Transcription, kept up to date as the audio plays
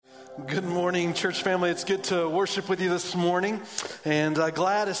Good morning, church family. It's good to worship with you this morning, and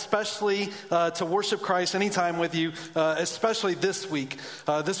glad especially to worship Christ anytime with you, especially this week.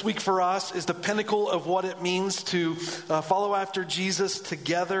 This week for us is the pinnacle of what it means to follow after Jesus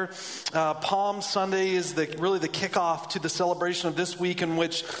together. Palm Sunday is really the kickoff to the celebration of this week in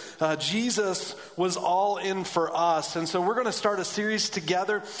which Jesus was all in for us. And so we're going to start a series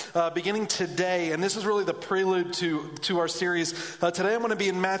together beginning today, and this is really the prelude to our series. Today I'm going to be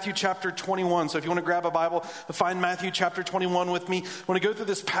in Matthew chapter 21. So if you want to grab a Bible, find Matthew chapter 21 with me. I want to go through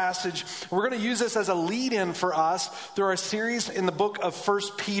this passage. We're going to use this as a lead-in for us through our series in the book of 1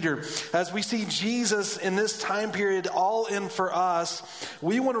 Peter. As we see Jesus in this time period all in for us,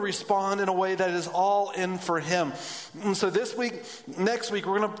 we want to respond in a way that is all in for him. And so next week,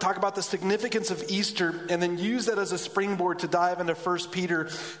 we're going to talk about the significance of Easter and then use that as a springboard to dive into 1 Peter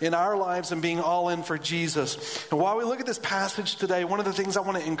in our lives and being all in for Jesus. And while we look at this passage today, one of the things I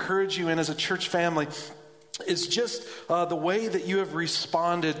want to encourage you in as a church family is just the way that you have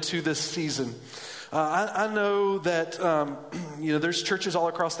responded to this season. I know that, there's churches all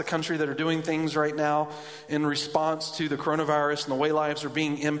across the country that are doing things right now in response to the coronavirus and the way lives are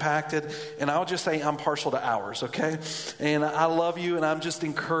being impacted. And I'll just say I'm partial to ours, okay? And I love you, and I'm just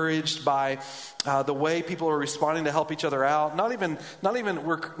encouraged by the way people are responding to help each other out. We're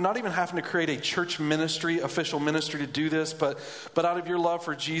not even having to create a church ministry, official ministry to do this, but out of your love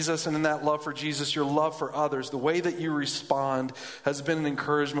for Jesus, and in that love for Jesus, your love for others, the way that you respond has been an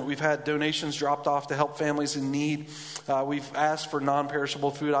encouragement. We've had donations dropped off to help families in need. We've asked for non-perishable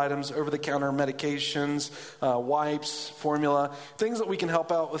food items, over-the-counter medications, wipes, formula, things that we can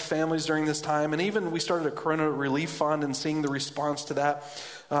help out with families during this time. And even we started a Corona Relief Fund and seeing the response to that.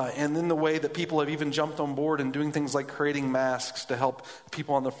 And then the way that people have even jumped on board and doing things like creating masks to help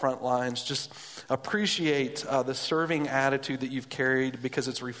people on the front lines. Just appreciate the serving attitude that you've carried because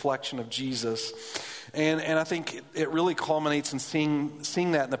it's a reflection of Jesus. And I think it really culminates in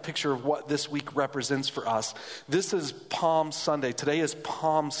seeing that in the picture of what this week represents for us. This is Palm Sunday. Today is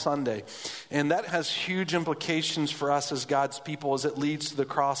Palm Sunday. And that has huge implications for us as God's people as it leads to the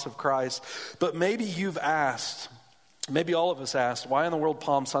cross of Christ. But maybe you've asked, maybe all of us asked, why in the world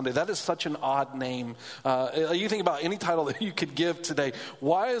Palm Sunday? That is such an odd name. You think about any title that you could give today.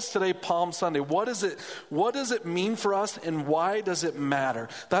 Why is today Palm Sunday? What does it mean for us, and why does it matter?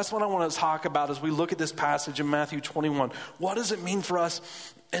 That's what I want to talk about as we look at this passage in Matthew 21. What does it mean for us,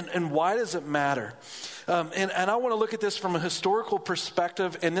 and why does it matter? And I want to look at this from a historical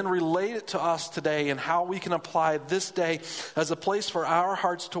perspective and then relate it to us today and how we can apply this day as a place for our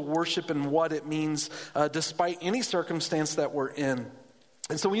hearts to worship and what it means despite any circumstance that we're in.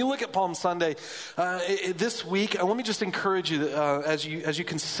 And so when you look at Palm Sunday this week, let me just encourage you as you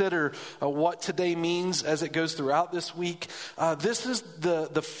consider what today means as it goes throughout this week. This is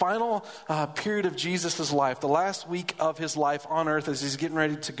the final period of Jesus' life, the last week of his life on earth as he's getting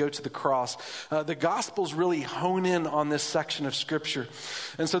ready to go to the cross. The Gospels really hone in on this section of Scripture.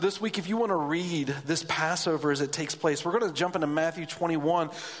 And so this week, if you want to read this Passover as it takes place, we're going to jump into Matthew 21.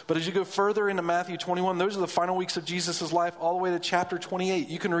 But as you go further into Matthew 21, those are the final weeks of Jesus' life all the way to chapter 28.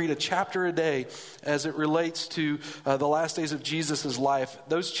 You can read a chapter a day as it relates to the last days of Jesus' life.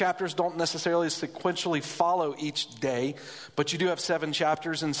 Those chapters don't necessarily sequentially follow each day, but you do have 7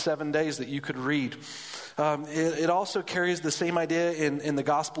 chapters in 7 days that you could read. It also carries the same idea in the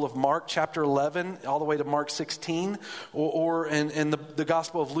Gospel of Mark, chapter 11, all the way to Mark 16, or in the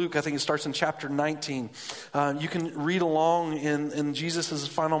Gospel of Luke, I think it starts in chapter 19. You can read along in Jesus'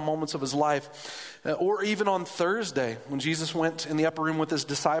 final moments of his life. Or even on Thursday, when Jesus went in the upper room with his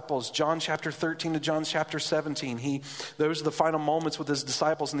disciples, John chapter 13 to John chapter 17. Those are the final moments with his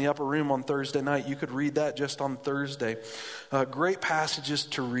disciples in the upper room on Thursday night. You could read that just on Thursday. Great passages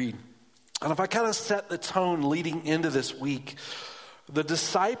to read. And if I kind of set the tone leading into this week, the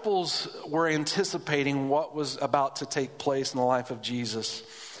disciples were anticipating what was about to take place in the life of Jesus.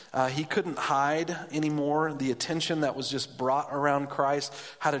 He couldn't hide anymore. The attention that was just brought around Christ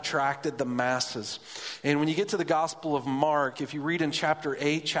had attracted the masses. And when you get to the Gospel of Mark, if you read in chapter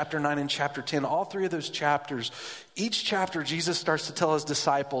 8, chapter 9, and chapter 10, all 3 of those chapters, each chapter Jesus starts to tell his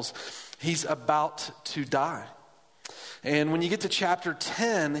disciples he's about to die. And when you get to chapter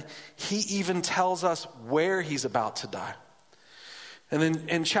 10, he even tells us where he's about to die. And then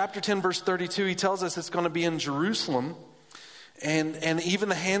in chapter 10, verse 32, he tells us it's going to be in Jerusalem. And even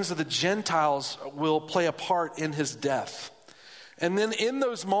the hands of the Gentiles will play a part in his death. And then in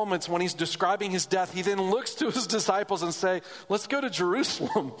those moments when he's describing his death, he then looks to his disciples and say, let's go to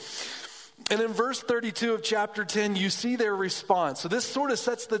Jerusalem. And in verse 32 of chapter 10, you see their response. So this sort of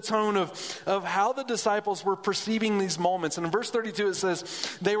sets the tone of how the disciples were perceiving these moments. And in verse 32 it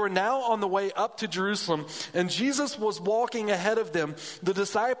says, they were now on the way up to Jerusalem, and Jesus was walking ahead of them. The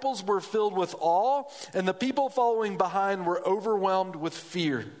disciples were filled with awe, and the people following behind were overwhelmed with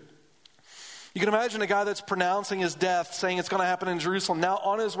fear. You can imagine a guy that's pronouncing his death, saying it's going to happen in Jerusalem, now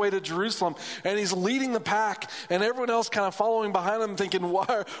on his way to Jerusalem, and he's leading the pack, and everyone else kind of following behind him thinking,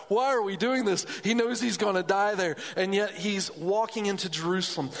 why are we doing this? He knows he's going to die there, and yet he's walking into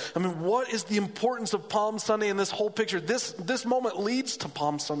Jerusalem. I mean, what is the importance of Palm Sunday in this whole picture? This moment leads to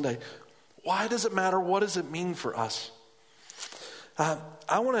Palm Sunday. Why does it matter? What does it mean for us?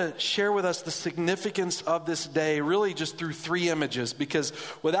 I want to share with us the significance of this day really just through three images, because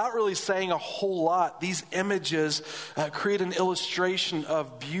without really saying a whole lot, these images create an illustration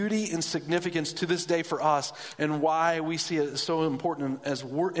of beauty and significance to this day for us and why we see it so important as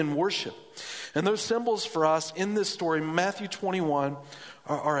in worship. And those symbols for us in this story, Matthew 21,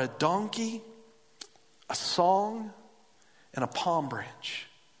 are a donkey, a song, and a palm branch.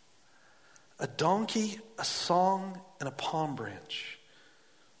 A donkey, a song, and a palm branch.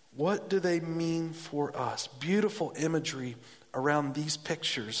 What do they mean for us? Beautiful imagery around these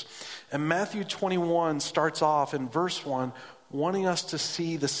pictures. And Matthew 21 starts off in verse 1, wanting us to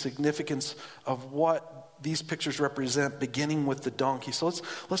see the significance of what these pictures represent, beginning with the donkey. So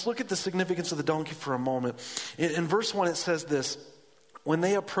let's look at the significance of the donkey for a moment. In verse 1 it says this, when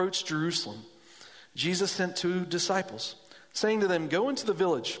they approached Jerusalem, Jesus sent 2 disciples, saying to them, go into the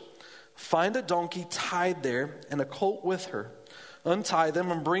village, find a donkey tied there and a colt with her. Untie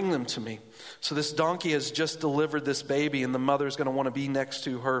them and bring them to me. So this donkey has just delivered this baby, and the mother's going to want to be next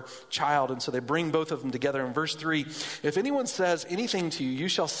to her child. And so they bring both of them together. In verse 3, if anyone says anything to you, you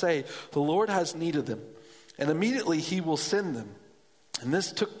shall say, the Lord has need of them. And immediately he will send them. And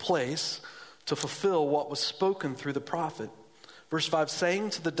this took place to fulfill what was spoken through the prophet. Verse 5, saying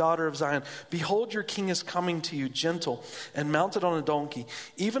to the daughter of Zion, behold, your king is coming to you, gentle and mounted on a donkey,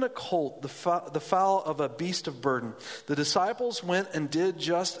 even a colt, the foal of a beast of burden. The disciples went and did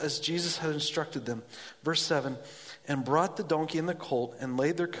just as Jesus had instructed them. Verse 7, and brought the donkey and the colt and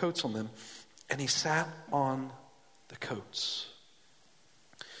laid their coats on them, and he sat on the coats.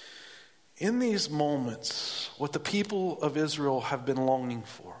 In these moments, what the people of Israel have been longing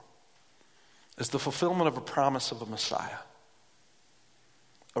for is the fulfillment of a promise of a Messiah.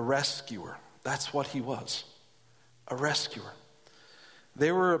 A rescuer. That's what he was. A rescuer.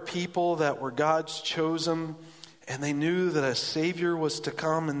 They were a people that were God's chosen, and they knew that a Savior was to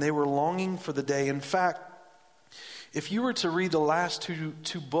come, and they were longing for the day. In fact, if you were to read the last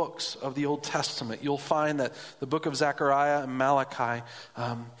two books of the Old Testament, you'll find that the book of Zechariah and Malachi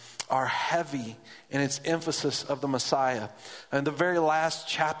are heavy in its emphasis of the Messiah. And the very last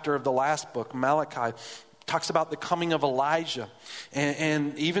chapter of the last book, Malachi, talks about the coming of Elijah.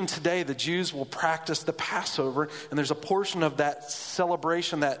 And even today, the Jews will practice the Passover. And there's a portion of that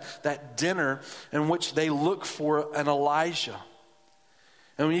celebration, that dinner, in which they look for an Elijah.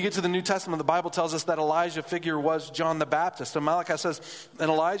 And when you get to the New Testament, the Bible tells us that Elijah figure was John the Baptist. And Malachi says, and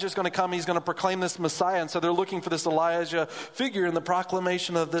Elijah is going to come, he's going to proclaim this Messiah. And so they're looking for this Elijah figure in the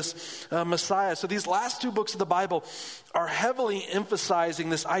proclamation of this Messiah. So these last 2 books of the Bible are heavily emphasizing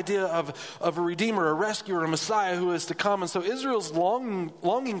this idea of a redeemer, a rescuer, a Messiah who is to come. And so Israel's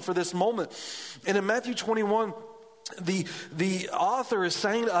longing for this moment. And in Matthew 21, the author is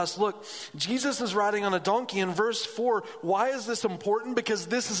saying to us, look, Jesus is riding on a donkey. In verse 4, why is this important? Because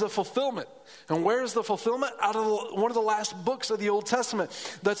this is a fulfillment. And where is the fulfillment? Out of one of the last books of the Old Testament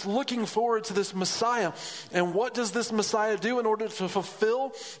that's looking forward to this Messiah. And what does this Messiah do in order to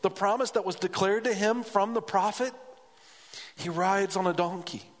fulfill the promise that was declared to him from the prophet? He rides on a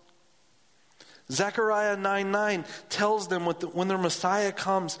donkey. Zechariah 9:9 tells them when their Messiah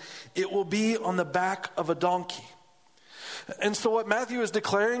comes, it will be on the back of a donkey. And so what Matthew is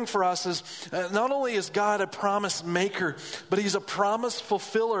declaring for us is not only is God a promise maker, but he's a promise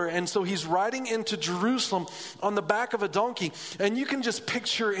fulfiller. And so he's riding into Jerusalem on the back of a donkey. And you can just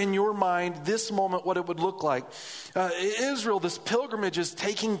picture in your mind this moment what it would look like. Israel, this pilgrimage is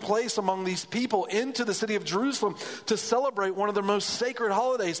taking place among these people into the city of Jerusalem to celebrate one of their most sacred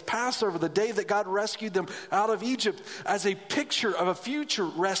holidays, Passover, the day that God rescued them out of Egypt, as a picture of a future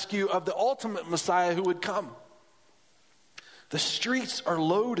rescue of the ultimate Messiah who would come. The streets are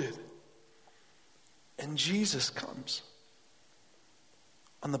loaded, and Jesus comes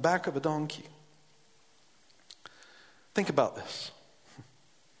on the back of a donkey. Think about this.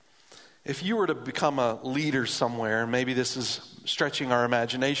 If you were to become a leader somewhere, maybe this is stretching our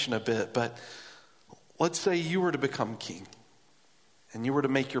imagination a bit, but let's say you were to become king, and you were to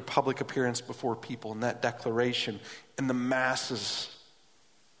make your public appearance before people in that declaration, in the masses,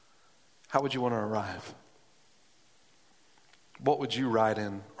 how would you want to arrive? What would you ride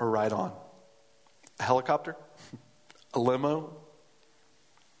in or ride on? A helicopter? A limo?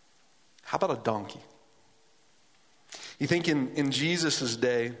 How about a donkey? You think in Jesus'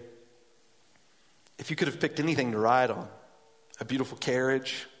 day, if you could have picked anything to ride on, a beautiful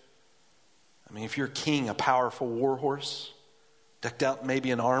carriage, I mean, if you're a king, a powerful war horse, decked out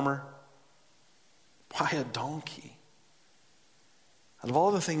maybe in armor, why a donkey? Out of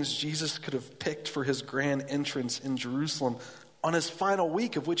all the things Jesus could have picked for his grand entrance in Jerusalem on his final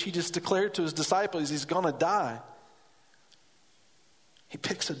week, of which he just declared to his disciples he's going to die, he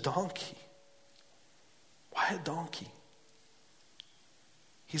picks a donkey. Why a donkey?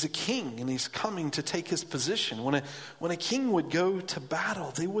 He's a king and he's coming to take his position. When a king would go to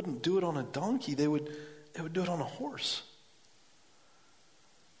battle, they wouldn't do it on a donkey. They would do it on a horse.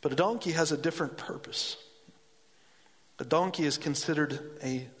 But a donkey has a different purpose. A donkey is considered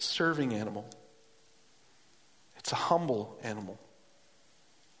a serving animal. It's a humble animal.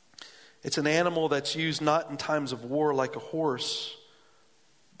 It's an animal that's used not in times of war like a horse,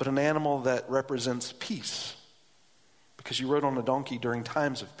 but an animal that represents peace. Because you rode on a donkey during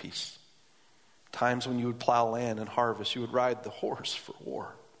times of peace. Times when you would plow land and harvest, you would ride the horse for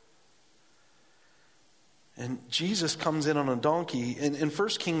war. And Jesus comes in on a donkey. In 1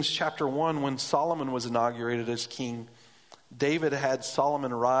 Kings chapter 1, when Solomon was inaugurated as king, David had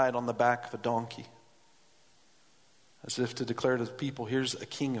Solomon ride on the back of a donkey, as if to declare to the people, here's a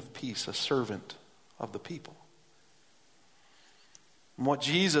king of peace, a servant of the people. And what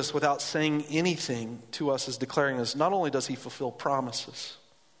Jesus, without saying anything to us, is declaring is not only does he fulfill promises,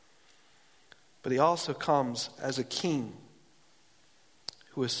 but he also comes as a king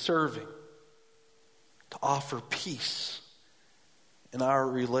who is serving to offer peace in our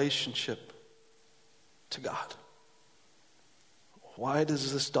relationship to God. Why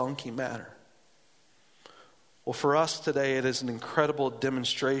does this donkey matter? Well, for us today, it is an incredible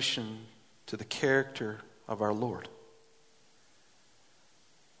demonstration to the character of our Lord.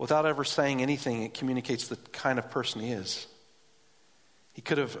 Without ever saying anything, it communicates the kind of person he is. He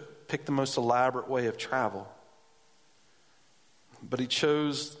could have picked the most elaborate way of travel, but he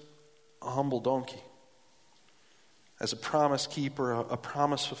chose a humble donkey as a promise keeper, a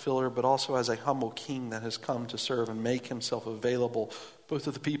promise fulfiller, but also as a humble king that has come to serve and make himself available both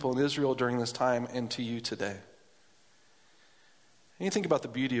to the people in Israel during this time and to you today. And you think about the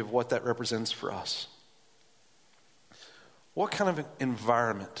beauty of what that represents for us. What kind of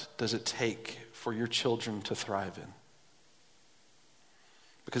environment does it take for your children to thrive in?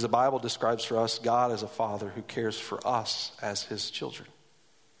 Because the Bible describes for us God as a father who cares for us as his children.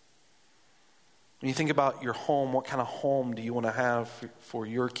 When you think about your home, what kind of home do you want to have for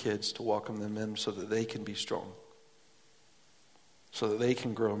your kids to welcome them in so that they can be strong? So that they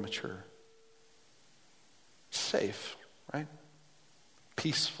can grow and mature? Safe, right?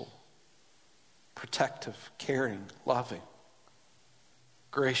 Peaceful, protective, caring, loving,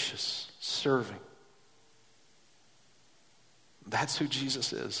 gracious, serving. That's who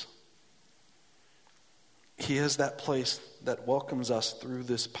Jesus is. He is that place that welcomes us through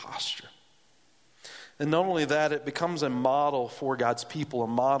this posture. And not only that, it becomes a model for God's people, a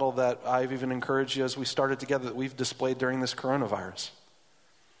model that I've even encouraged you as we started together that we've displayed during this coronavirus.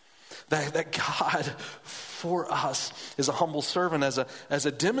 That God for us is a humble servant as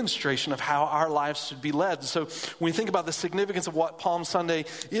a demonstration of how our lives should be led. So when we think about the significance of what Palm Sunday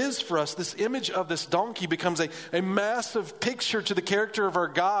is for us, this image of this donkey becomes a massive picture to the character of our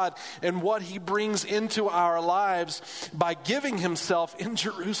God and what he brings into our lives by giving himself in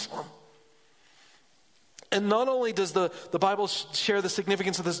Jerusalem. And not only does the Bible share the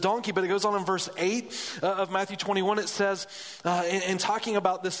significance of this donkey, but it goes on in verse 8 of Matthew 21. It says, in talking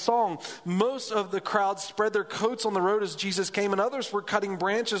about this song, most of the crowd spread their coats on the road as Jesus came, and others were cutting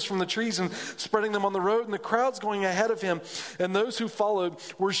branches from the trees and spreading them on the road. And the crowds going ahead of him, and those who followed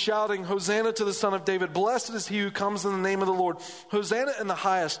were shouting, Hosanna to the Son of David. Blessed is he who comes in the name of the Lord. Hosanna in the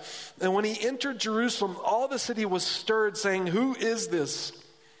highest. And when he entered Jerusalem, all the city was stirred, saying, who is this?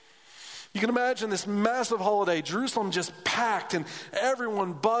 You can imagine this massive holiday, Jerusalem just packed and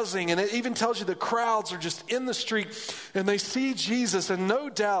everyone buzzing. And it even tells you the crowds are just in the street and they see Jesus. And no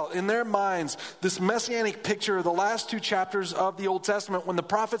doubt in their minds, this messianic picture of the last two chapters of the Old Testament when the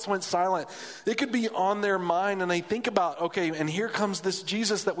prophets went silent, it could be on their mind. And they think about, okay, and here comes this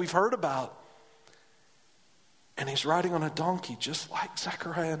Jesus that we've heard about. And he's riding on a donkey, just like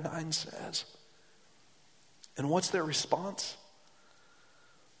Zechariah 9 says. And what's their response?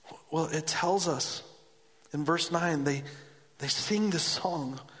 Well, it tells us in verse 9, they they sing this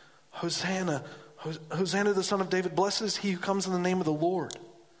song, Hosanna, Hosanna to the Son of David. Blessed is he who comes in the name of the Lord.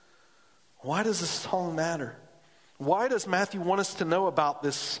 Why does this song matter? Why does Matthew want us to know about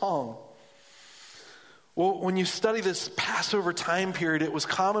this song? Well, when you study this Passover time period, it was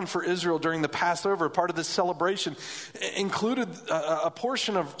common for Israel during the Passover, part of this celebration, included a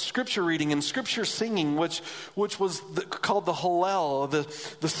portion of scripture reading and scripture singing, which was called the Hallel,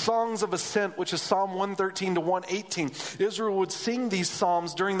 the songs of ascent, which is Psalm 113 to 118. Israel would sing these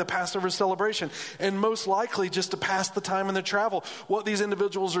psalms during the Passover celebration, and most likely just to pass the time in their travel. What these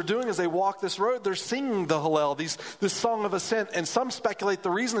individuals are doing as they walk this road, they're singing the Hallel, this song of ascent, and some speculate the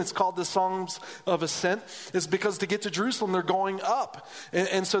reason it's called the Songs of Ascent is because to get to Jerusalem, they're going up.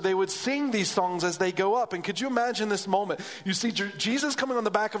 And so they would sing these songs as they go up. And could you imagine this moment? You see Jesus coming on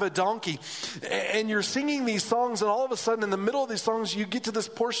the back of a donkey, and you're singing these songs, and all of a sudden in the middle of these songs, you get to this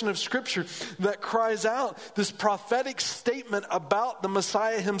portion of scripture that cries out this prophetic statement about the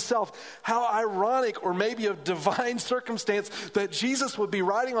Messiah himself. How ironic, or maybe a divine circumstance, that Jesus would be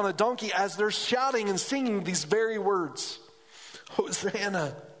riding on a donkey as they're shouting and singing these very words.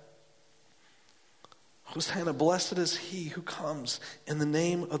 Hosanna. Hosanna, blessed is he who comes in the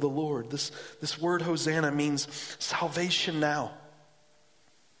name of the Lord. This word Hosanna means salvation now.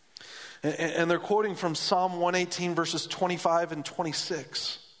 And they're quoting from Psalm 118 verses 25 and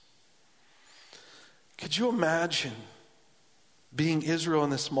 26. Could you imagine being Israel in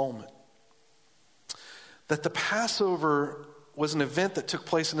this moment? That the Passover was an event that took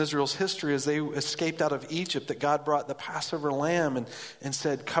place in Israel's history as they escaped out of Egypt, that God brought the Passover lamb and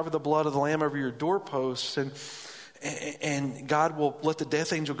said, cover the blood of the lamb over your doorposts, and God will let the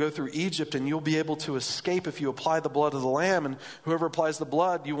death angel go through Egypt, and you'll be able to escape if you apply the blood of the lamb, and whoever applies the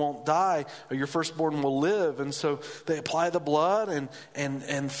blood, you won't die, or your firstborn will live. And so they apply the blood,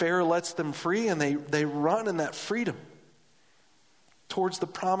 and Pharaoh lets them free, and they run in that freedom towards the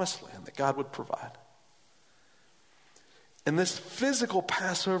promised land that God would provide. And this physical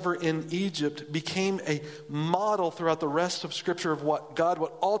Passover in Egypt became a model throughout the rest of Scripture of what God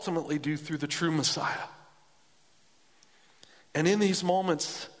would ultimately do through the true Messiah. And in these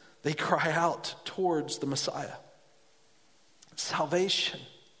moments, they cry out towards the Messiah. Salvation.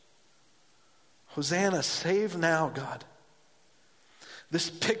 Hosanna, save now, God. This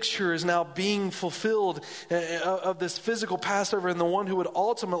picture is now being fulfilled of this physical Passover and the one who would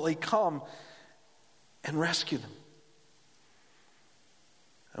ultimately come and rescue them.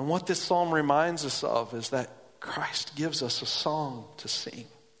 And what this psalm reminds us of is that Christ gives us a song to sing.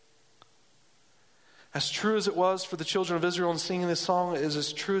 As true as it was for the children of Israel in singing this song, it is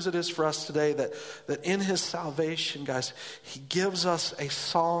as true as it is for us today that in his salvation, guys, he gives us a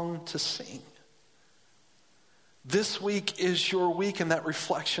song to sing. This week is your week in that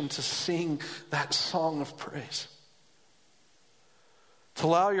reflection to sing that song of praise. To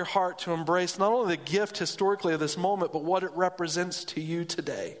allow your heart to embrace not only the gift historically of this moment, but what it represents to you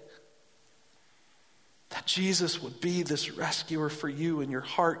today. That Jesus would be this rescuer for you, and your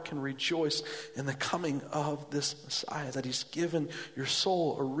heart can rejoice in the coming of this Messiah, that he's given your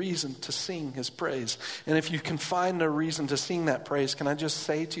soul a reason to sing his praise. And if you can find no reason to sing that praise, can I just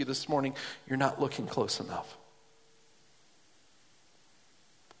say to you this morning, you're not looking close enough.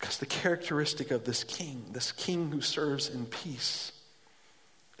 Because the characteristic of this king who serves in peace,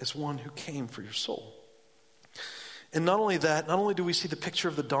 is one who came for your soul. And not only that, not only do we see the picture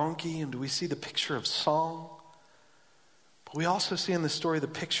of the donkey and do we see the picture of song, but we also see in this story the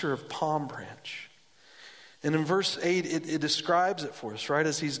picture of palm branch. And in verse 8, it describes it for us, right?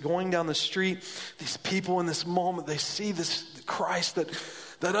 As he's going down the street, these people in this moment, they see this Christ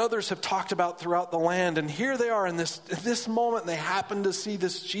that others have talked about throughout the land. And here they are in this moment, and they happen to see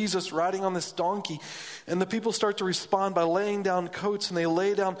this Jesus riding on this donkey. And the people start to respond by laying down coats, and they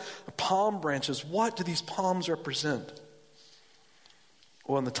lay down palm branches. What do these palms represent?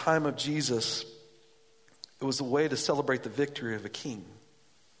 Well, in the time of Jesus, it was a way to celebrate the victory of a king.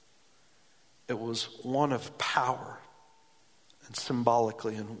 It was one of power, and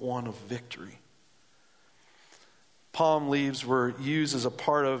symbolically, and one of victory. Palm leaves were used as a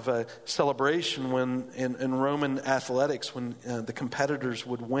part of a celebration when in Roman athletics, when the competitors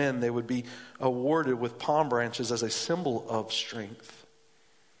would win, they would be awarded with palm branches as a symbol of strength.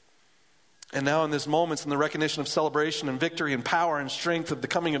 And now in these moments, in the recognition of celebration and victory and power and strength of the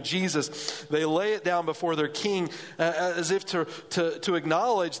coming of Jesus, they lay it down before their king as if to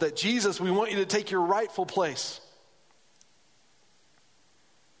acknowledge that Jesus, we want you to take your rightful place.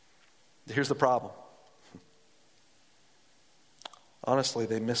 Here's the problem. Honestly,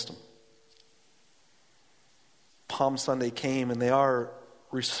 they missed him. Palm Sunday came, and they are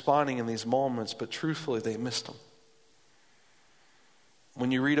responding in these moments, but truthfully, they missed him.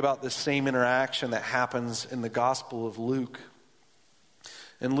 when you read about this same interaction that happens in the Gospel of Luke,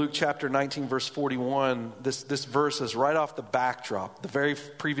 in Luke chapter 19, verse 41, this verse is right off the backdrop. The very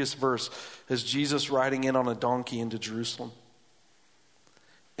previous verse is Jesus riding in on a donkey into Jerusalem.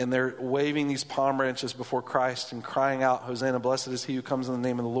 And they're waving these palm branches before Christ and crying out, "Hosanna, blessed is he who comes in the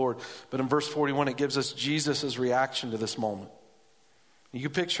name of the Lord." But in verse 41, it gives us Jesus' reaction to this moment. You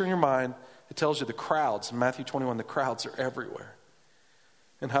can picture in your mind, it tells you the crowds. In Matthew 21, the crowds are everywhere.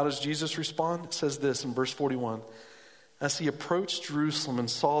 And how does Jesus respond? It says this in verse 41. As he approached Jerusalem and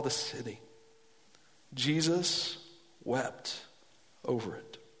saw the city, Jesus wept over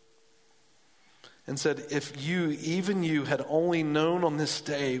it and said, "If you, even you, had only known on this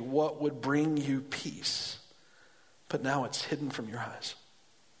day what would bring you peace, but now it's hidden from your eyes."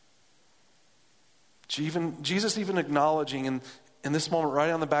 Jesus even acknowledging in this moment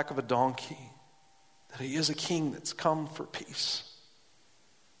right on the back of a donkey that he is a king that's come for peace.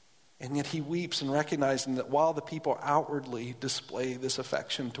 And yet he weeps and recognizing that while the people outwardly display this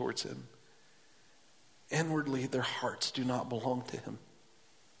affection towards him, inwardly their hearts do not belong to him.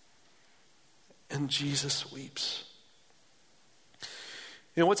 And Jesus weeps.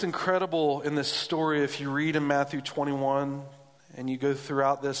 You know what's incredible in this story, if you read in Matthew 21 and you go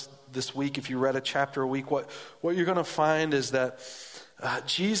throughout this week, if you read a chapter a week, what you're going to find is that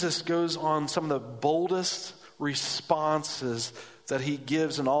Jesus goes on some of the boldest responses that he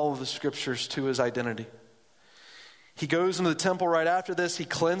gives in all of the scriptures to his identity. He goes into the temple right after this. He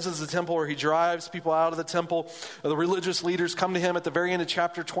cleanses the temple, or he drives people out of the temple. The religious leaders come to him at the very end of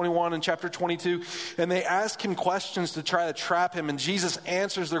chapter 21 and chapter 22, and they ask him questions to try to trap him. And Jesus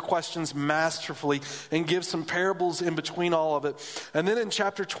answers their questions masterfully and gives some parables in between all of it. And then in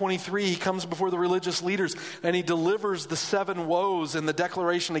chapter 23, he comes before the religious leaders and he delivers the 7 woes and the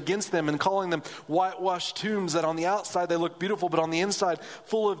declaration against them, and calling them whitewashed tombs that on the outside they look beautiful, but on the inside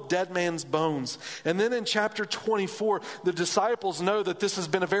full of dead man's bones. And then in chapter 24, the disciples know that this has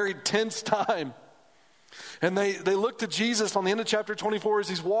been a very tense time. And they look to Jesus on the end of chapter 24 as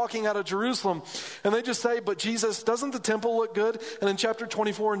he's walking out of Jerusalem. And they just say, "But Jesus, doesn't the temple look good?" And in chapter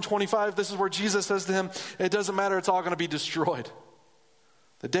 24 and 25, this is where Jesus says to him, "It doesn't matter, it's all going to be destroyed.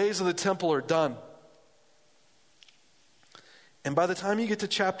 The days of the temple are done." And by the time you get to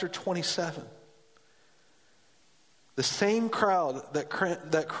chapter 27, the same crowd that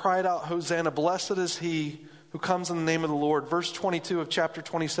cried out, "Hosanna, blessed is he who comes in the name of the Lord," verse 22 of chapter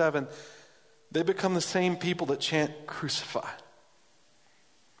 27, they become the same people that chant, "Crucify.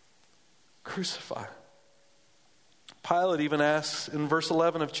 Crucify." Pilate even asks in verse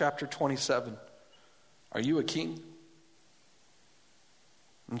 11 of chapter 27, "Are you a king?"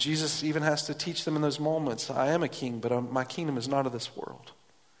 And Jesus even has to teach them in those moments, "I am a king, but my kingdom is not of this world.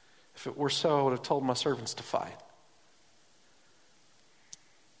 If it were so, I would have told my servants to fight."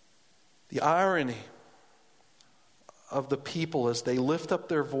 The irony of the people as they lift up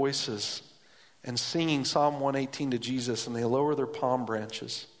their voices and singing Psalm 118 to Jesus, and they lower their palm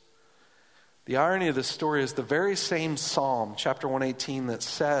branches. The irony of this story is the very same Psalm, chapter 118, that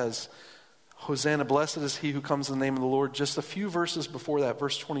says, "Hosanna, blessed is he who comes in the name of the Lord." Just a few verses before that,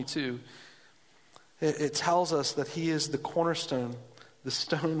 verse 22, it tells us that he is the cornerstone, the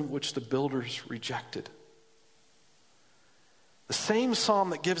stone which the builders rejected. The same psalm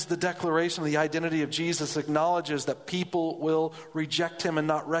that gives the declaration of the identity of Jesus acknowledges that people will reject him and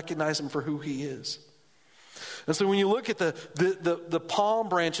not recognize him for who he is. And so when you look at the palm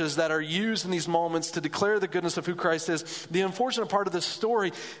branches that are used in these moments to declare the goodness of who Christ is, the unfortunate part of this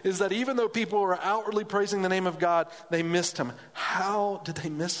story is that even though people are outwardly praising the name of God, they missed him. How did they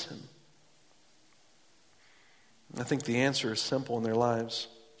miss him? I think the answer is simple in their lives.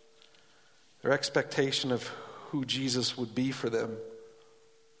 Their expectation of who Jesus would be for them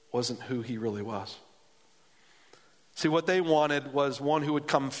wasn't who he really was. See, what they wanted was one who would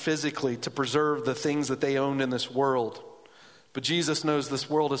come physically to preserve the things that they owned in this world. But Jesus knows this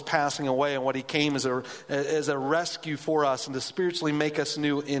world is passing away, and what he came as a rescue for us and to spiritually make us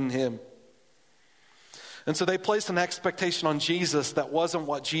new in him. And so they placed an expectation on Jesus that wasn't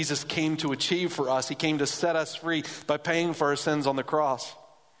what Jesus came to achieve for us. He came to set us free by paying for our sins on the cross.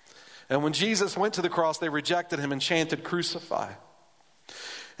 And when Jesus went to the cross, they rejected him and chanted, "Crucify."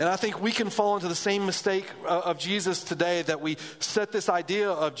 And I think we can fall into the same mistake of Jesus today, that we set this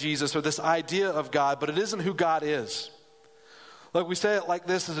idea of Jesus or this idea of God, but it isn't who God is. Like we say it like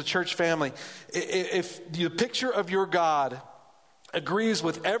this as a church family. If the picture of your God agrees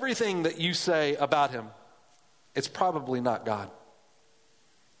with everything that you say about him, it's probably not God.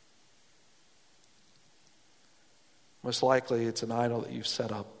 Most likely it's an idol that you've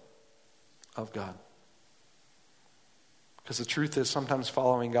set up of God. Because the truth is, sometimes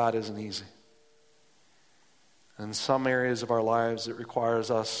following God isn't easy. In some areas of our lives, it requires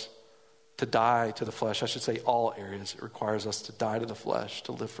us to die to the flesh. I should say all areas. It requires us to die to the flesh,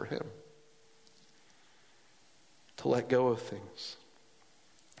 to live for Him. To let go of things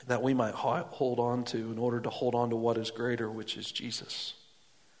that we might hold on to in order to hold on to what is greater, which is Jesus.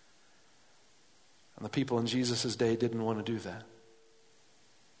 And the people in Jesus' day didn't want to do that.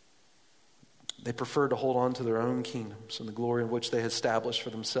 They preferred to hold on to their own kingdoms and the glory in which they had established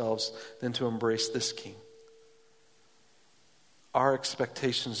for themselves than to embrace this King. Our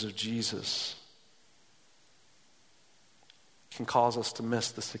expectations of Jesus can cause us to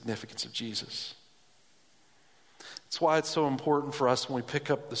miss the significance of Jesus. That's why it's so important for us when we pick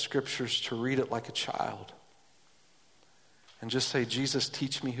up the scriptures to read it like a child and just say, Jesus,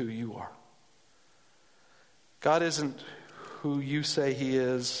 teach me who you are. God isn't who you say He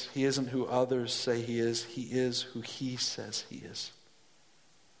is. He isn't who others say He is. He is who He says He is.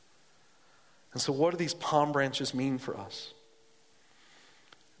 And so what do these palm branches mean for us?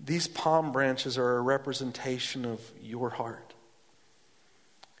 These palm branches are a representation of your heart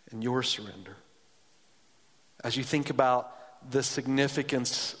and your surrender. As you think about the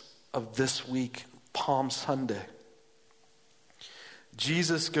significance of this week, Palm Sunday,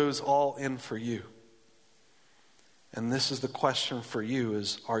 Jesus goes all in for you. And this is the question for you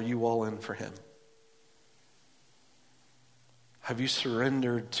is, are you all in for Him? Have you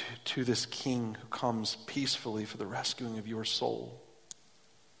surrendered to this King who comes peacefully for the rescuing of your soul?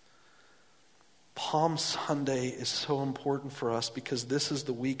 Palm Sunday is so important for us because this is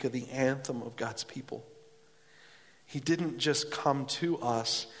the week of the anthem of God's people. He didn't just come to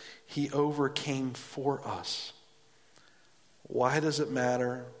us, He overcame for us. Why does it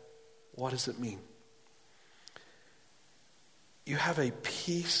matter? What does it mean? You have a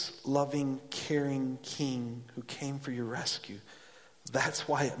peace-loving, caring King who came for your rescue. That's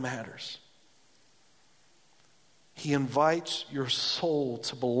why it matters. He invites your soul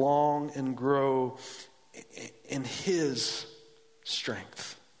to belong and grow in His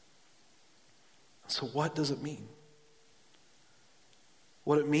strength. So what does it mean?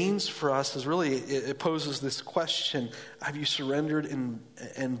 What it means for us is really, it poses this question: have you surrendered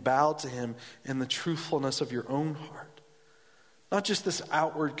and bowed to Him in the truthfulness of your own heart? Not just this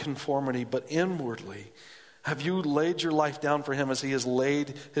outward conformity, but inwardly. Have you laid your life down for Him as He has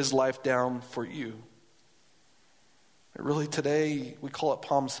laid His life down for you? Really, today, we call it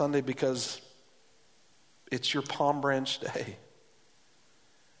Palm Sunday because it's your palm branch day.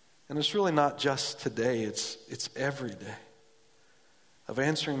 And it's really not just today, it's every day. Of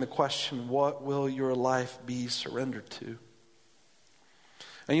answering the question, what will your life be surrendered to?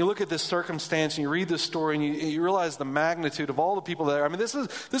 And you look at this circumstance and you read this story and you realize the magnitude of all the people there. I mean,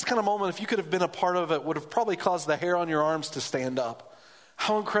 this kind of moment, if you could have been a part of it, would have probably caused the hair on your arms to stand up.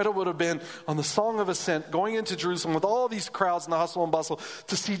 How incredible it would have been on the Song of Ascent, going into Jerusalem with all these crowds and the hustle and bustle,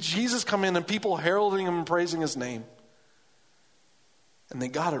 to see Jesus come in and people heralding Him and praising His name. And they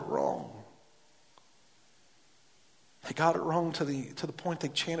got it wrong. They got it wrong to the point they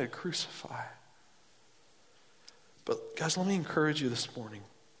chanted, "Crucify." But guys, let me encourage you this morning.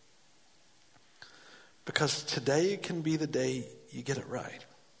 Because today can be the day you get it right.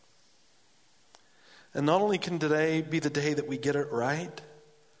 And not only can today be the day that we get it right,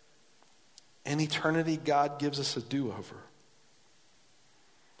 in eternity God gives us a do-over.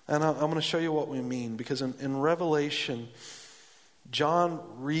 And I'm going to show you what we mean. Because in Revelation, John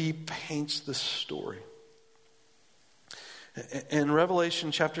repaints this story. In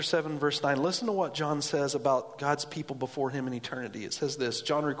Revelation chapter 7, verse 9, listen to what John says about God's people before Him in eternity. It says this,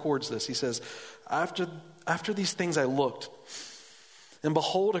 John records this. He says, After these things I looked, and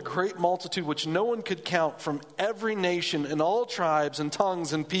behold, a great multitude which no one could count, from every nation and all tribes and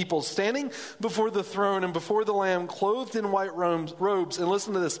tongues and peoples, standing before the throne and before the Lamb, clothed in white robes. And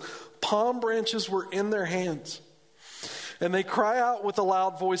listen to this, palm branches were in their hands. And they cry out with a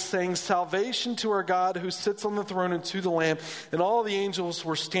loud voice, saying, "Salvation to our God who sits on the throne and to the Lamb." And all the angels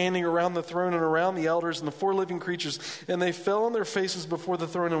were standing around the throne and around the elders and the four living creatures. And they fell on their faces before the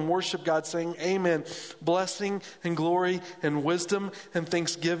throne and worshiped God, saying, "Amen. Blessing and glory and wisdom and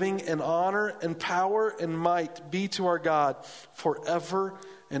thanksgiving and honor and power and might be to our God forever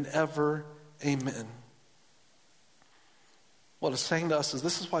and ever. Amen." What it's saying to us is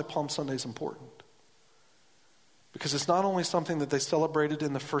this is why Palm Sunday is important. Because it's not only something that they celebrated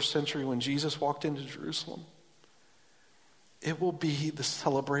in the first century when Jesus walked into Jerusalem. It will be the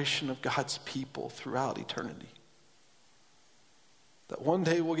celebration of God's people throughout eternity. That one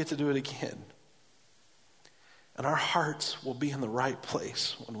day we'll get to do it again. And our hearts will be in the right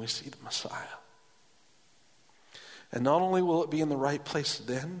place when we see the Messiah. And not only will it be in the right place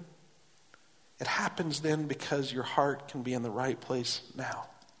then, it happens then because your heart can be in the right place now.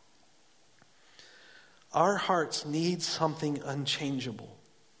 Our hearts need something unchangeable,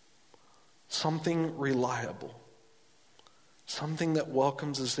 something reliable, something that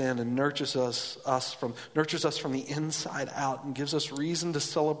welcomes us in and nurtures us from the inside out and gives us reason to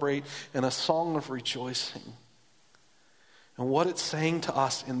celebrate in a song of rejoicing. And what it's saying to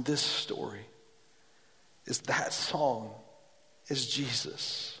us in this story is that song is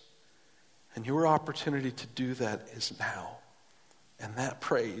Jesus. And your opportunity to do that is now. And that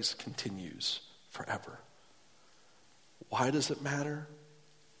praise continues forever. Why does it matter?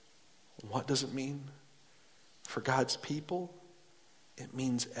 What does it mean? For God's people, it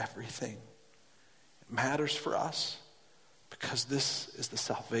means everything. It matters for us because this is the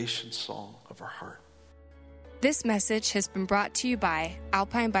salvation song of our heart. This message has been brought to you by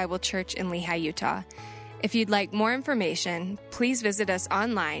Alpine Bible Church in Lehi, Utah. If you'd like more information, please visit us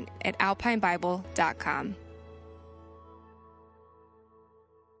online at alpinebible.com.